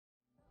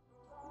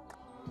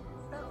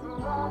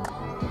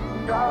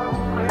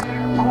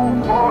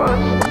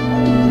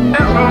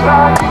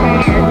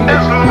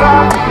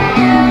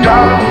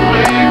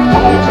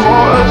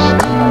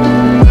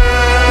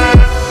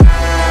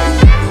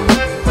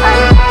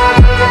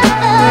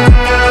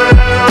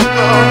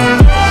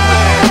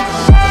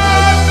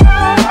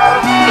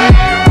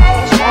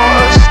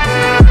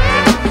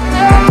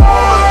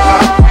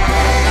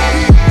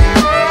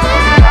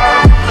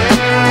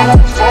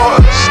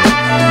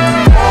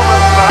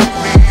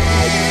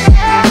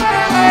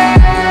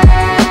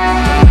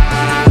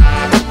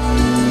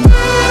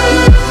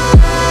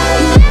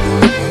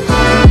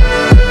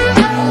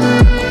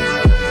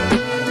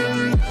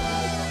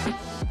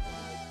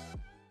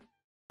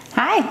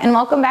And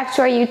welcome back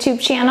to our YouTube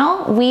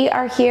channel. We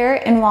are here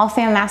in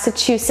Waltham,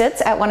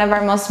 Massachusetts at one of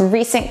our most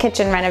recent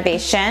kitchen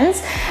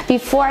renovations.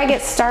 Before I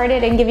get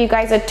started and give you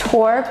guys a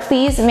tour,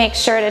 please make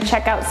sure to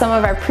check out some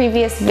of our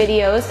previous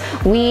videos.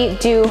 We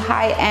do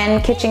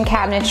high-end kitchen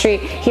cabinetry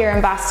here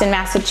in Boston,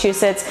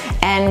 Massachusetts,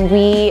 and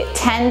we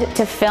tend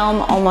to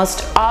film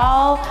almost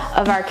all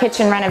of our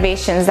kitchen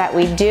renovations that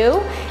we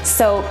do.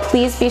 So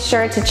please be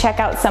sure to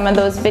check out some of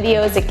those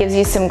videos. It gives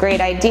you some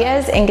great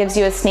ideas and gives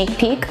you a sneak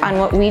peek on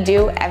what we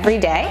do every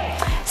day.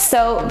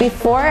 So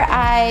before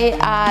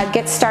I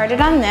get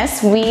started on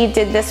this, we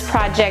did this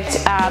project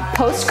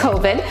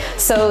post-COVID.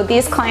 So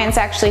these clients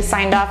actually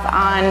signed off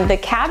on the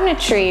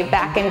cabinetry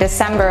back in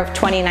December of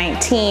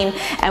 2019,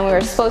 and we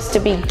were supposed to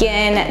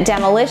begin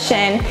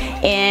demolition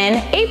in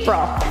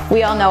April.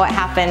 We all know what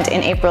happened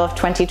in April of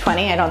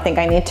 2020. I don't think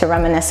I need to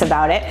reminisce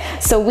about it.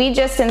 So we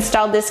just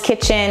installed this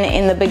kitchen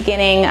in the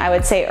beginning, I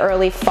would say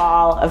early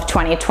fall of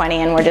 2020,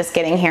 and we're just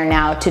getting here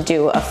now to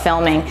do a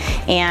filming.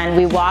 And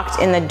we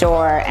walked in the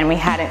door and we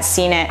hadn't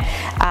seen it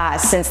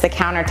since the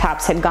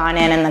countertops had gone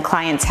in and the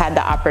clients had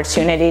the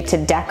opportunity to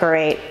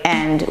decorate,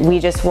 and we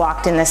just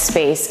walked in this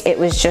space. It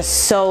was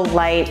just so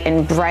light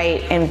and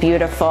bright and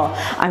beautiful.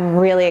 I'm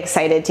really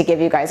excited to give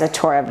you guys a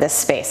tour of this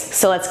space.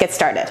 So let's get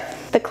started.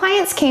 The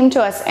clients came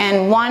to us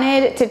and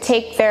wanted to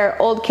take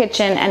their old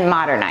kitchen and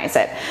modernize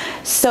it.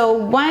 So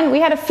we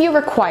had a few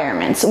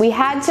requirements. We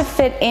had to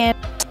fit in.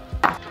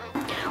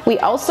 We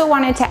also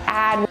wanted to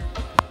add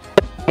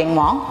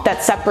wall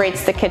that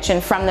separates the kitchen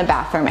from the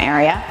bathroom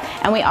area,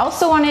 and we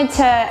also wanted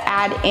to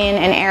add in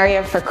an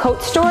area for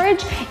coat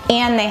storage,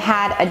 and they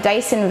had a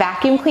Dyson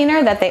vacuum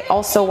cleaner that they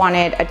also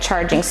wanted a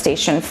charging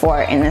station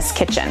for in this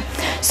kitchen.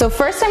 So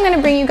first I'm going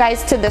to bring you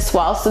guys to this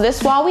wall. So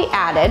this wall we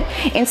added,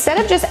 instead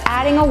of just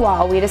adding a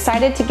wall, we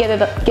decided to give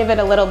it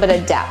a little bit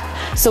of depth.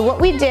 So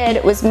what we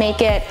did was make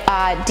it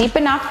deep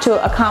enough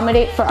to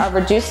accommodate for our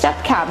reduced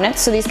depth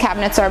cabinets. So these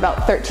cabinets are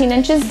about 13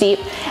 inches deep,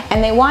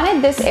 and they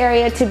wanted this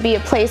area to be a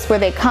place where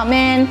they come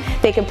in,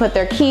 they can put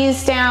their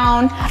keys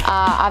down.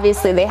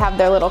 Obviously they have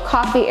their little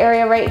coffee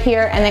area right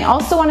here, and they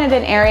also wanted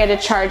an area to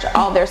charge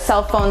all their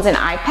cell phones and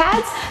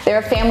iPads. They're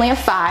a family of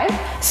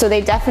 5, so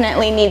they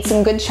definitely need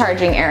some good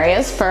charging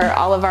areas for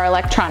all of our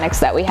electronics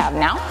that we have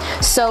now.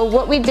 So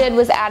what we did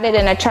was added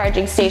in a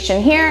charging station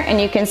here,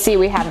 and you can see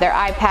we have their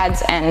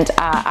iPads and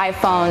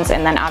iPhones,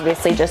 and then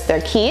obviously just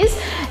their keys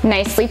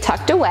nicely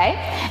tucked away.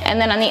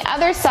 And then on the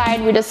other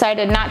side, we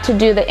decided not to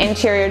do the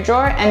interior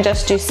drawer and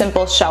just do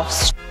simple shelf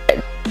storage.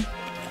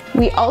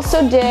 We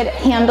also did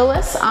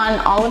handleless on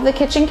all of the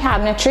kitchen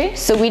cabinetry.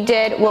 So we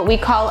did what we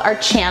call our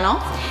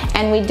channel,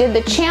 and we did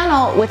the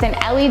channel with an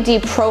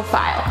LED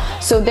profile.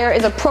 So there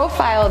is a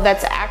profile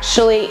that's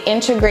actually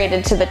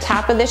integrated to the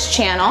top of this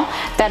channel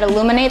that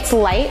illuminates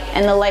light,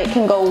 and the light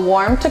can go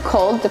warm to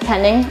cold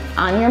depending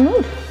on your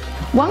mood.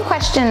 One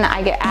question that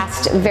I get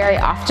asked very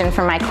often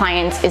from my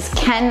clients is,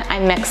 can I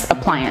mix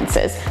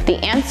appliances? The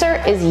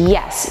answer is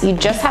yes. You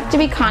just have to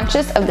be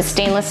conscious of the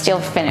stainless steel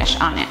finish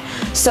on it.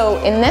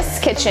 So in this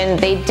kitchen,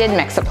 they did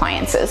mix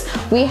appliances.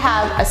 We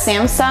have a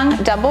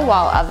Samsung double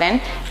wall oven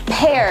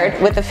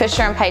paired with the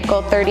Fisher &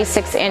 Paykel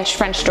 36-inch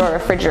French door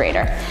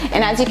refrigerator.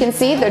 And as you can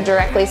see, they're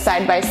directly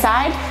side by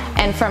side,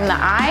 and from the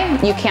eye,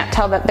 you can't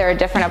tell that they're a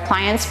different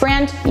appliance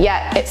brand,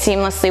 yet it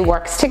seamlessly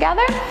works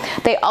together.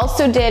 They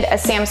also did a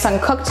Samsung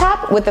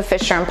cooktop with the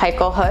Fisher &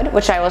 Paykel hood,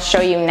 which I will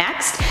show you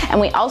next. And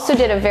we also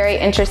did a very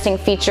interesting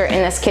feature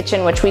in this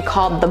kitchen, which we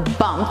called the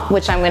bump,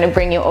 which I'm going to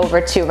bring you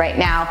over to right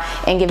now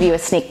and give you a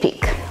sneak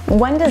peek.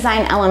 One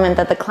design element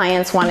that the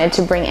clients wanted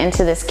to bring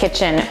into this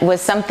kitchen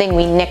was something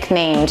we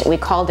nicknamed, we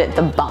called it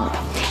the bump.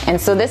 And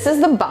so this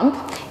is the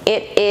bump.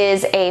 It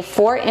is a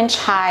 4-inch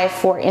high,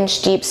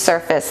 4-inch deep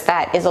surface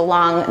that is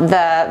along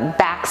the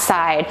back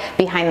side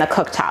behind the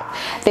cooktop.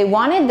 They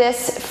wanted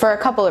this for a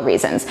couple of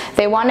reasons.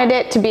 They wanted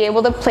it to be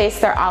able to place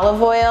their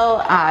olive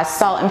oil,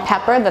 salt and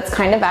pepper that's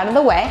kind of out of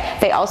the way.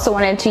 They also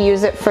wanted to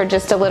use it for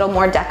just a little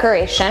more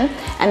decoration.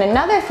 And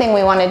another thing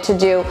we wanted to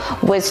do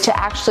was to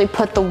actually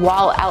put the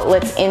wall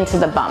outlets into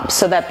the bump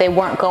so that they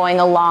weren't going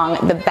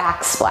along the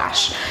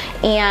backsplash.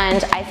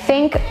 And I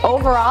think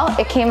overall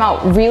it came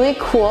out really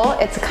cool.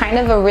 It's kind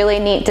of a really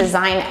neat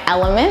design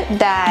element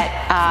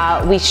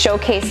that we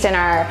showcased in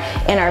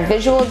our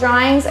visual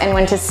drawings, and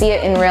when to see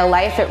it in real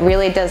life, it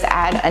really does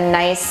add a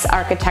nice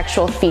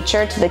architectural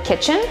feature to the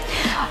kitchen.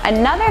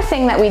 Another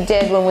thing that we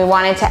did when we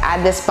wanted to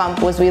add this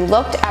bump was we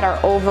looked at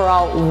our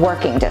overall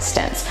working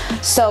distance.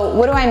 So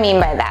what do I mean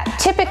by that?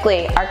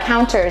 Typically, our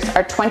counters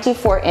are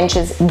 24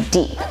 inches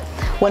deep.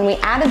 When we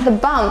added the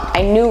bump,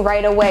 I knew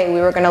right away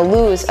we were gonna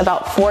lose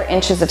about 4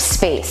 inches of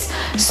space.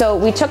 So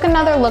we took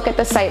another look at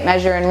the site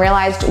measure and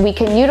realized we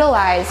can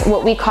utilize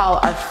what we call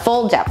our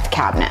full depth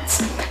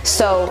cabinets.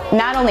 So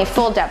not only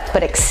full depth,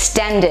 but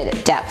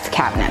extended depth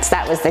cabinets.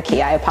 That was the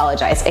key, I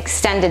apologize,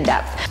 extended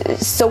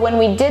depth. So when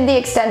we did the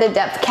extended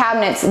depth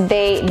cabinets,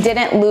 they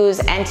didn't lose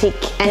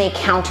any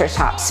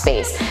countertop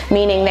space,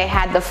 meaning they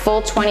had the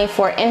full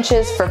 24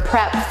 inches for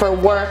prep, for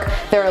work.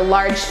 They're a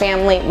large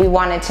family. We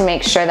wanted to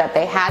make sure that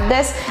they had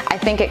this. I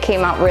think it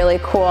came out really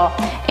cool,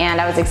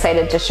 and I was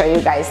excited to show you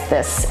guys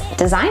this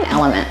design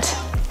element.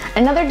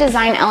 Another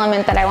design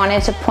element that I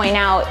wanted to point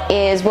out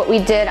is what we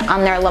did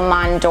on their Le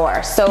Mans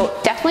door. So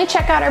definitely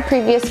check out our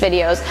previous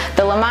videos.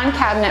 The Le Mans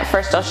cabinet,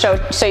 first I'll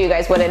show you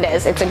guys what it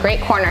is. It's a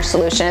great corner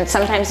solution. It's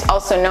sometimes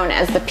also known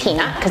as the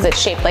peanut because it's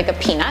shaped like a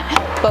peanut.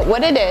 But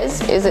what it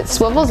is it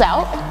swivels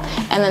out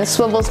and then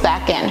swivels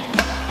back in.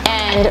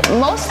 And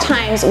most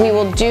times we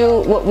will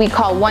do what we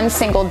call one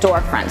single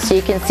door front. So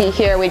you can see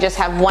here we just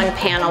have one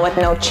panel with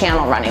no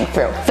channel running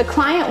through. The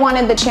client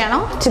wanted the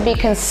channel to be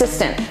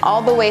consistent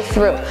all the way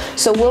through.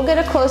 So we'll get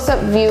a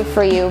close-up view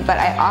for you, but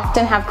I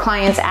often have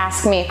clients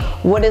ask me,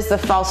 what does the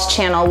false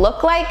channel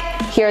look like?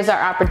 Here's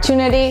our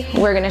opportunity.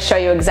 We're gonna show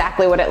you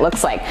exactly what it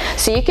looks like.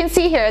 So you can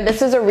see here,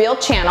 this is a real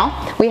channel.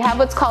 We have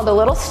what's called a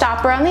little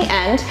stopper on the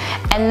end,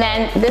 and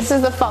then this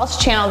is the false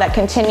channel that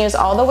continues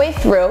all the way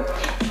through.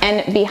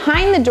 And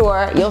behind the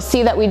door, you'll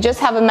see that we just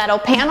have a metal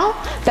panel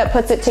that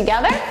puts it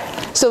together.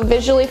 So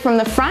visually from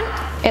the front,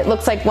 it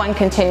looks like one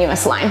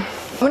continuous line.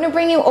 I'm gonna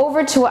bring you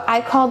over to what I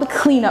call the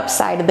cleanup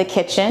side of the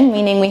kitchen,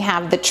 meaning we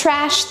have the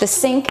trash, the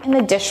sink, and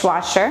the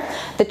dishwasher.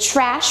 The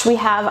trash we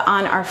have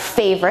on our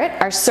favorite,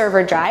 our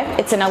server drive.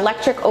 It's an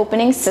electric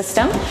opening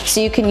system, so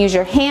you can use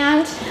your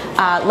hand.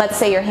 Let's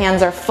say your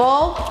hands are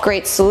full,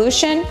 great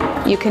solution.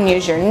 You can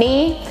use your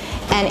knee.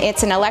 And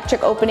it's an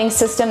electric opening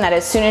system that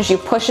as soon as you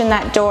push in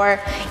that door,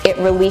 it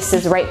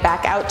releases right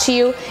back out to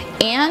you.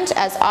 And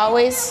as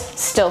always,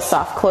 still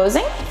soft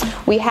closing.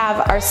 We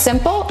have our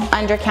simple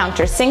under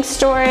counter sink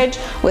storage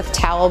with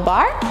towel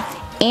bar.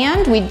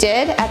 And we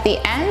did at the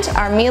end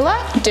our Miele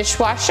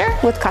dishwasher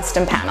with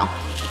custom panel.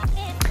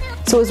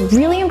 So it was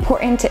really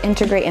important to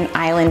integrate an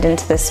island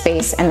into the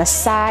space, and the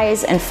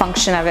size and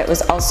function of it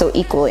was also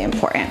equally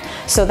important.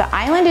 So the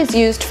island is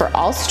used for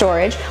all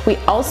storage. We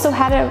also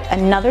had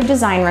another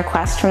design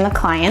request from the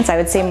clients, I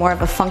would say more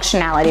of a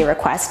functionality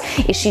request,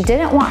 is she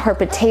didn't want her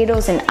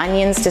potatoes and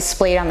onions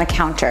displayed on the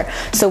counter.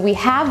 So we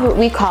have what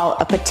we call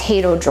a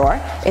potato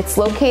drawer. It's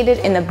located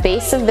in the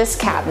base of this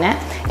cabinet,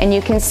 and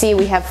you can see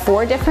we have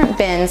 4 different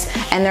bins,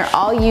 and they're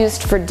all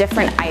used for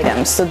different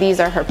items. So these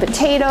are her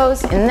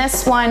potatoes in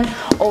this one.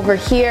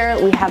 Over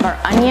here we have our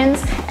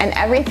onions, and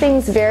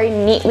everything's very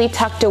neatly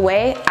tucked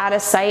away, out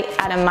of sight,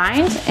 out of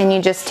mind, and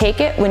you just take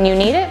it when you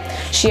need it.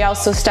 She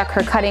also stuck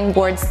her cutting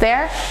boards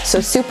there,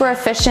 so super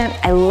efficient.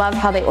 I love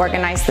how they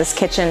organize this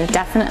kitchen.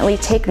 Definitely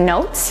take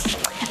notes.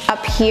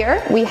 Up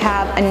here we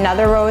have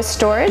another row of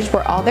storage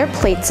where all their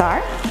plates are.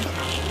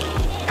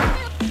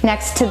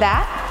 Next to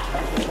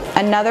that,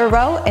 another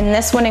row, and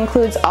this one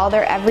includes all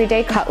their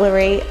everyday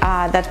cutlery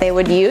that they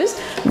would use.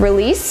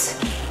 Release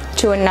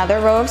to another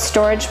row of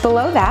storage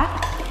below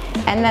that.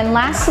 And then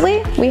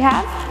lastly, we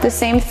have the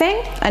same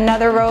thing,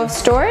 another row of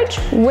storage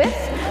with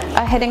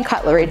a hidden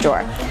cutlery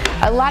drawer.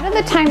 A lot of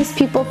the times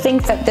people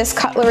think that this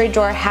cutlery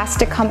drawer has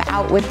to come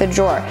out with the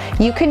drawer.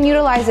 You can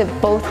utilize it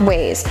both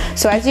ways.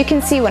 So as you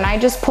can see, when I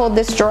just pulled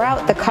this drawer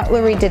out, the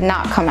cutlery did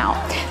not come out.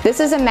 This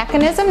is a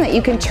mechanism that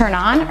you can turn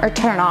on or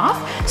turn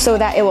off so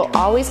that it will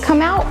always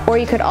come out, or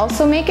you could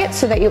also make it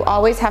so that you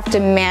always have to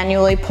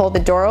manually pull the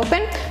door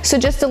open. So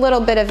just a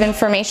little bit of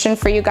information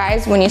for you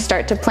guys when you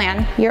start to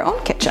plan your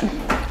own kitchen.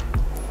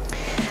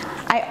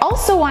 I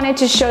also wanted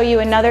to show you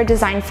another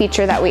design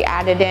feature that we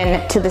added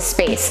in to the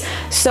space.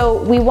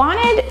 So we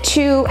wanted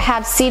to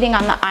have seating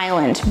on the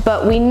island,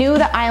 but we knew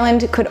the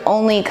island could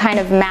only kind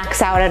of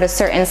max out at a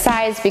certain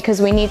size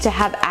because we need to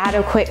have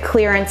adequate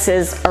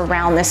clearances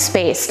around the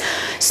space.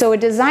 So a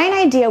design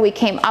idea we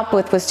came up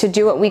with was to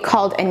do what we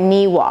called a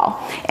knee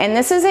wall. And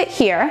this is it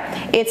here.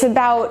 It's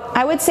about,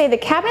 I would say the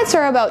cabinets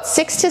are about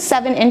 6 to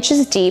 7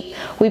 inches deep.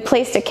 We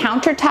placed a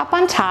countertop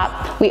on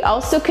top. We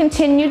also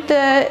continued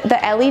the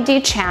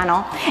LED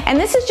channel. And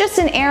this is just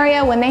an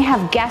area when they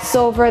have guests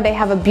over, they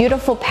have a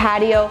beautiful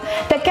patio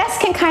that guests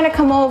can kind of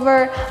come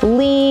over,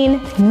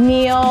 lean,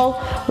 kneel,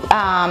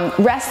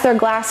 rest their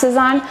glasses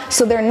on,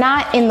 so they're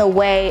not in the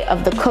way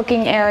of the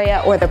cooking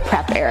area or the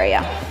prep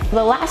area.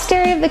 The last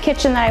area of the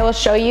kitchen that I will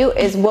show you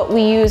is what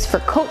we use for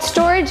coat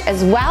storage,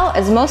 as well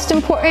as, most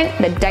important,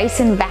 the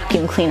Dyson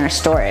vacuum cleaner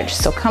storage.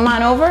 So come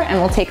on over and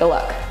we'll take a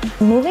look.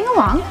 Moving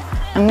along,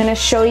 I'm gonna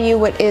show you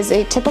what is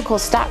a typical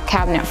stock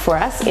cabinet for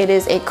us. It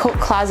is a coat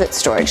closet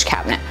storage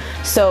cabinet.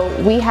 So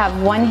we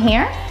have one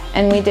here,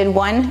 and we did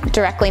one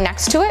directly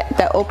next to it,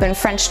 the open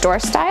French door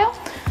style,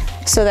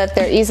 so that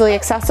they're easily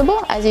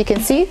accessible. As you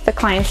can see, the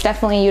clients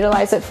definitely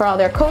utilize it for all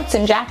their coats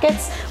and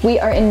jackets. We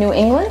are in New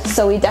England,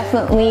 so we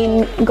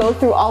definitely go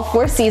through all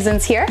 4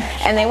 seasons here,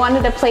 and they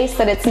wanted a place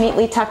that it's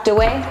neatly tucked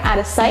away out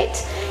of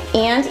sight.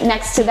 And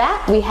next to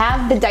that, we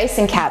have the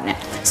Dyson cabinet.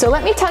 So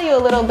let me tell you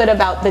a little bit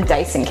about the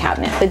Dyson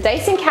cabinet. The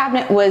Dyson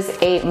cabinet was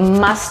a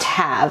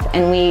must-have,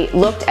 and we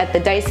looked at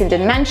the Dyson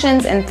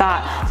dimensions and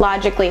thought,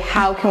 logically,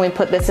 how can we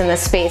put this in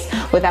this space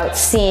without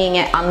seeing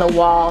it on the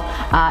wall?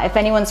 If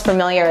anyone's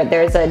familiar,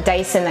 there's a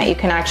Dyson that you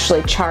can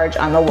actually charge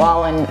on the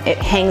wall, and it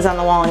hangs on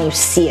the wall and you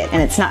see it,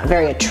 and it's not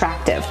very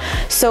attractive.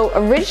 So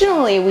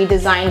originally, we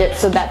designed it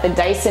so that the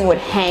Dyson would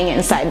hang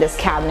inside this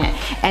cabinet,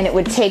 and it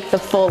would take the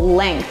full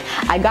length.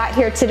 I got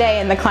here today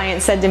and the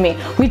client said to me,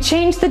 "We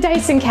changed the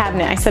Dyson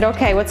cabinet." I said,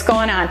 "Okay, what's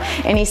going on?"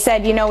 And he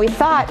said, "You know, we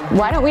thought,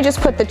 why don't we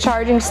just put the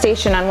charging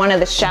station on one of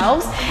the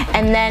shelves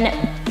and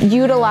then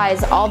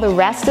utilize all the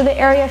rest of the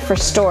area for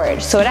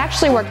storage?" So it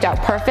actually worked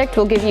out perfect.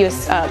 We'll give you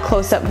a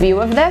close-up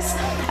view of this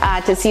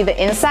to see the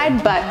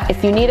inside, but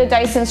if you need a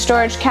Dyson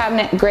storage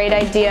cabinet, great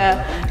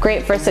idea,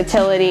 great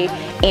versatility,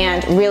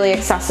 and really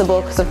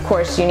accessible, because of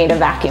course you need a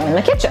vacuum in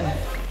the kitchen.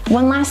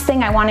 One last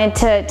thing I wanted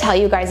to tell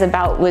you guys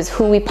about was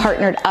who we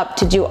partnered up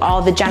to do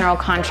all the general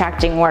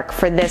contracting work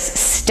for this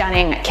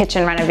stunning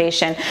kitchen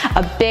renovation.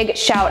 A big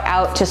shout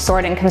out to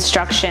Sword &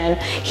 Construction.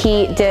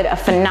 He did a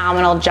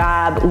phenomenal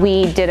job.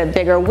 We did a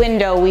bigger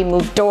window, we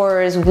moved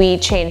doors, we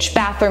changed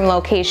bathroom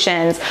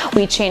locations,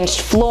 we changed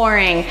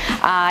flooring.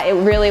 It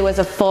really was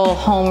a full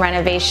home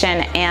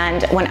renovation,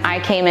 and when I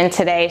came in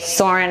today,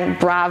 Soren,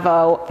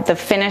 bravo. The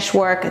finish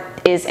work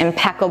is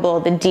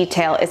impeccable, the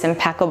detail is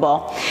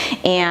impeccable,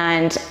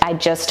 and I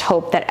just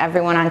hope that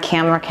everyone on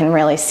camera can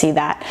really see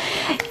that.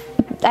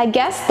 I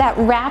guess that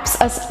wraps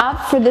us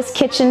up for this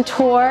kitchen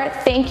tour.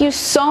 Thank you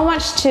so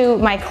much to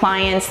my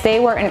clients. They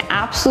were an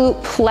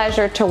absolute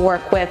pleasure to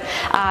work with.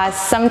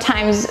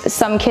 Sometimes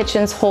some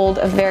kitchens hold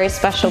a very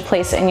special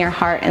place in your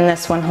heart, and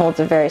this one holds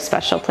a very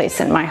special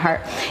place in my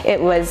heart.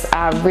 It was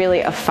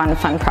really a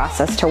fun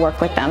process to work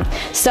with them.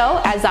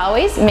 So as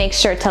always, make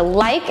sure to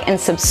like and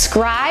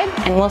subscribe,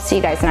 and we'll see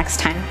you guys next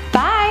time.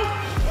 Bye.